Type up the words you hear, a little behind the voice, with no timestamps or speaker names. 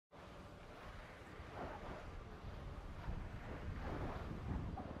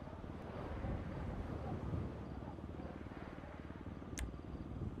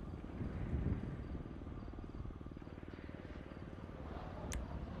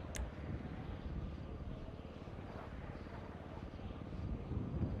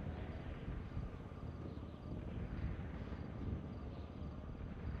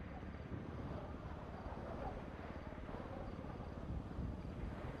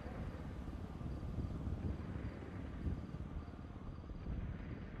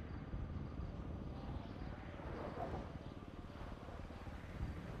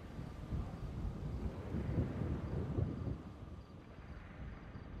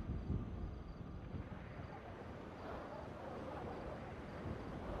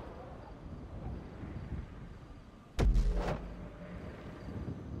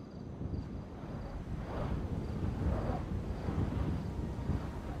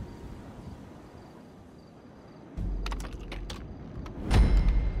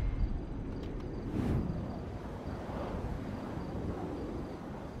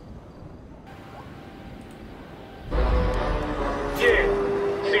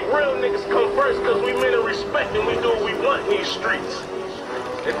real niggas come first, cause we men of respect and we do what we want in these streets.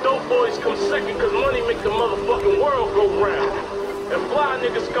 And dope boys come second, cause money make the motherfucking world go round. And fly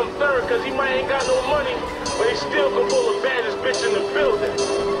niggas come third, cause he might ain't got no money, but he still can pull the baddest bitch in the building.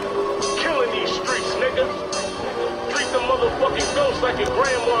 Killing these streets, nigga. Treat the motherfucking ghost like your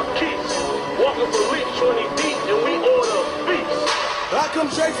grandma keeps. Walking for leaks 20 deep, and we order a feast. I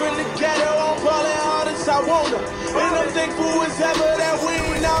come straight from the ghetto, I'm ballin' hard as I wanna. And I'm thankful as ever that we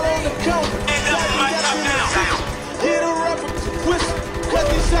ain't out on the counter. Get a rapper to whistle, cause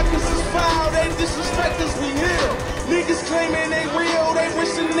these suckers is foul, they disrespect us, we here. Niggas claiming they real, they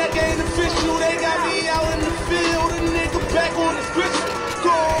wishing that ain't official. They got me out in the field, a nigga back on his gristle.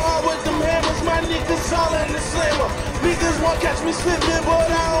 Going hard with them hammers, my niggas all in the slammer. Niggas won't catch me slipping, but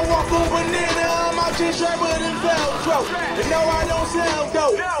I don't walk on banana. I'm out here sharper than Velcro. And no, I don't sell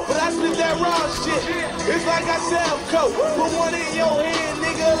dope, but I spit that raw shit. It's like I sell coke. Put one in your hand,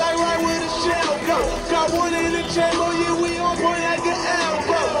 nigga, like right where the shell go. Got one in the chamber, yeah, we on point like an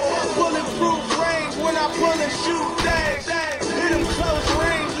elbow. Bulletproof range when I pull and shoot things. Hit them close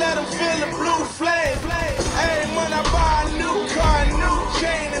range, let them feel the blue flame. Hey, man, I buy a new car, a new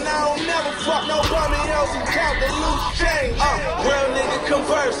chain, and I don't never fuck no bummy else and count the loose change. Real nigga come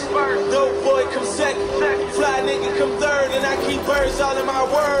first, dope boy come second, fly nigga come third, and I keep birds all in my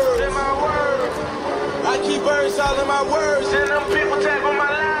words. I keep birds all in my words, and them people tap on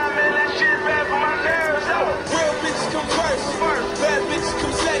my line, man, that shit bad for my nerves. Real bitches come first, bad bitches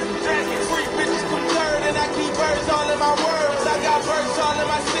come second, freak bitches come third, and I keep birds all in my words. I got birds all in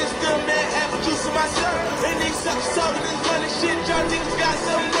my system, man, apple juice in my syrup, and these suckers talking this money shit, y'all niggas got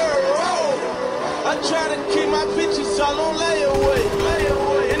some nerve. I try to keep my bitches all on layaway.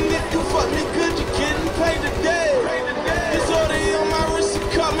 And if you fuck me good, you getting paid today. This order on my wrist, it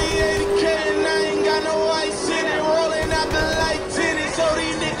cost me 80K, and I ain't got no ice in it. Rolling out the light tinted, so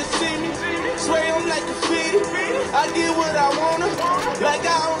these niggas see me. Spray them like a feed. I get what I wanna, like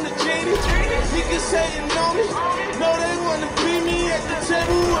I own the genie. Niggas hating on me, know they wanna beat me at the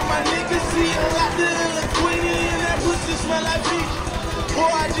table with my niggas. See a lot of the Queenie, and that pussy smell like beach. Boy,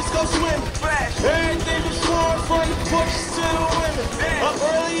 I just go swimming. Everything was flowing from the bushes to the women. Up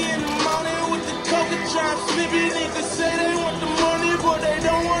early in the morning with the coca trying to flip it. Niggas say they want the money, but they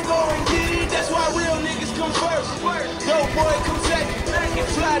don't want to go and get it. That's why real niggas come first. Dope boy come second.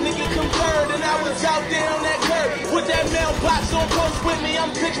 Fly nigga come third. And I was out there on that curb with that mailbox on post with me. I'm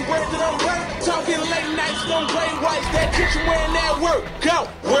picture where that I'm work. Talking late nights, them gray whites. That kitchen wearing that work. Go.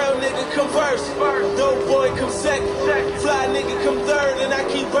 Real nigga come first. Dope boy come second. Fly nigga come third. And I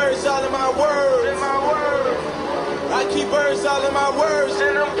keep birds all in my words. I keep birds all in my words.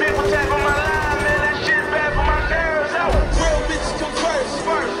 And them people tap on my line, man, that shit bad for my nerves. Real bitches come first,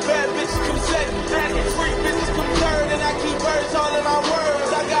 bad bitches come second, freak bitches come third, and I keep birds all in my words.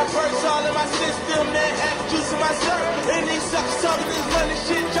 I got birds all in my system, man, apple juice in my syrup. And these suckers talking this money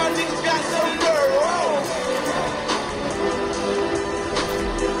shit, y'all niggas got some nerve.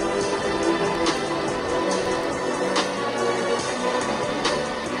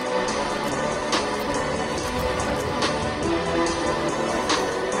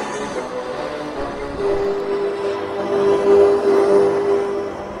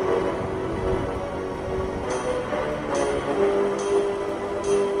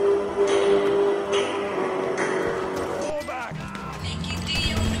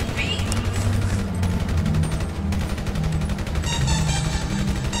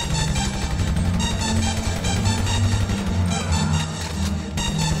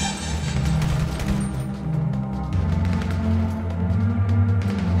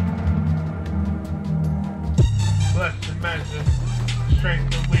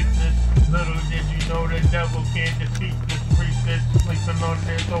 Strength and weakness, little did you know the devil can't defeat this. Refit sleeping on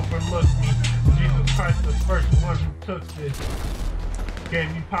this overlooked me. Jesus Christ, the first one who took this.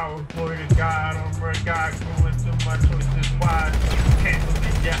 Gave me power, glory to God. I'm where God grew into my choices wise. Can't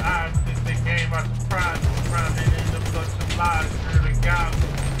believe your eyes, this the game I surprised. Surrounded in the bunch of lies. Spirit of God,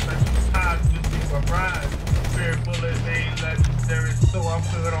 special ties, just leave a rise. Spirit bullet, they ain't legendary, so I'm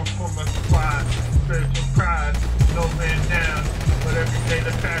good on for my squad. Spiritual pride, no man down. But every day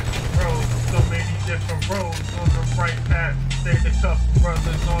the passion grows, so many different roads on the right path. Stay the couple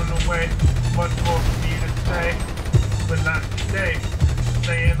brothers on the way, much more for me to say, but not today.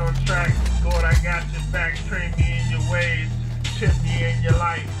 Staying on track, Lord, I got your back. Train me in your ways, chip me in your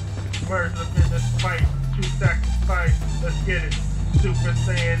life. Merge up in this fight, true sacrifice, let's get it. Super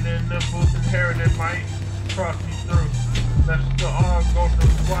Saiyan in the booth, inherited might cross me through. Let's the all go to the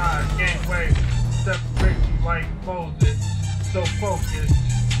squad, gangway, separate you like Moses. So focused,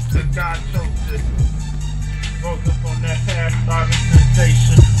 cause God chose it. Rose up on that path,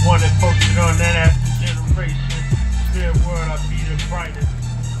 organization, wanted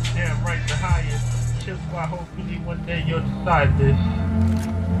inside this.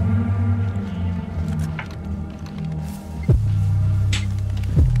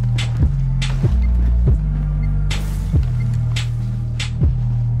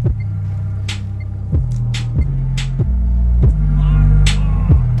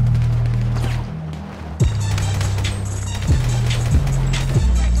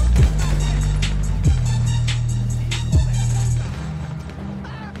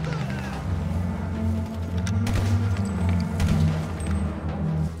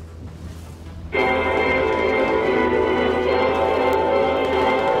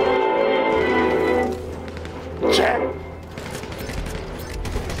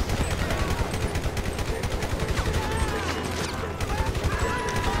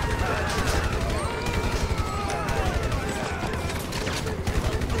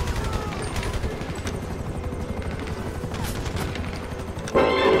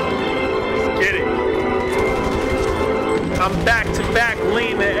 I'm back to back,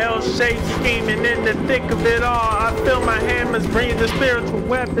 leaning, L-shaped, scheming in the thick of it all. I feel my hammers bringing the spiritual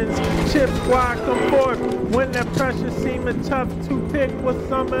weapons. Chip squad come forth when that pressure seeming tough to pick. We'll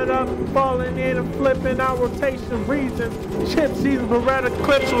sum it up, falling in and flipping our rotation reason. Chip season Beretta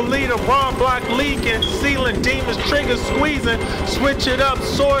clips will lead a raw block leaking. Sealing demons, triggers squeezing. Switch it up,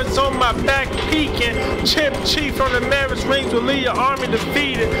 swords on my back peeking. Chip chief on the marriage rings will lead your army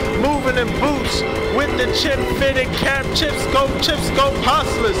defeated. Moving in boots with the chip fitted cap. Chip scope,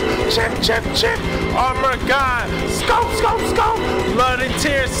 hustlers. Chip, armor god. Scope. Blood and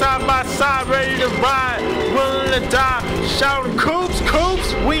tears side by side, ready to ride, willing to die. Shouting coops,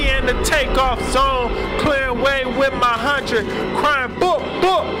 we in the takeoff zone. Clearing way with my 100. Crying book.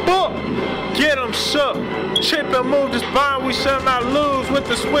 Get 'em shook. Chip and move this bond, we shall not lose. With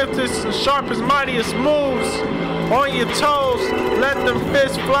the swiftest and sharpest, mightiest moves. On your toes, let them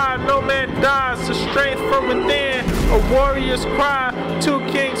fists fly, no man dies. The strength from within, a warrior's cry. Two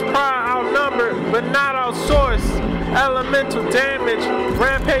kings pride, outnumbered, but not outsourced. Elemental damage,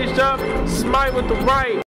 rampaged up, smite with the right.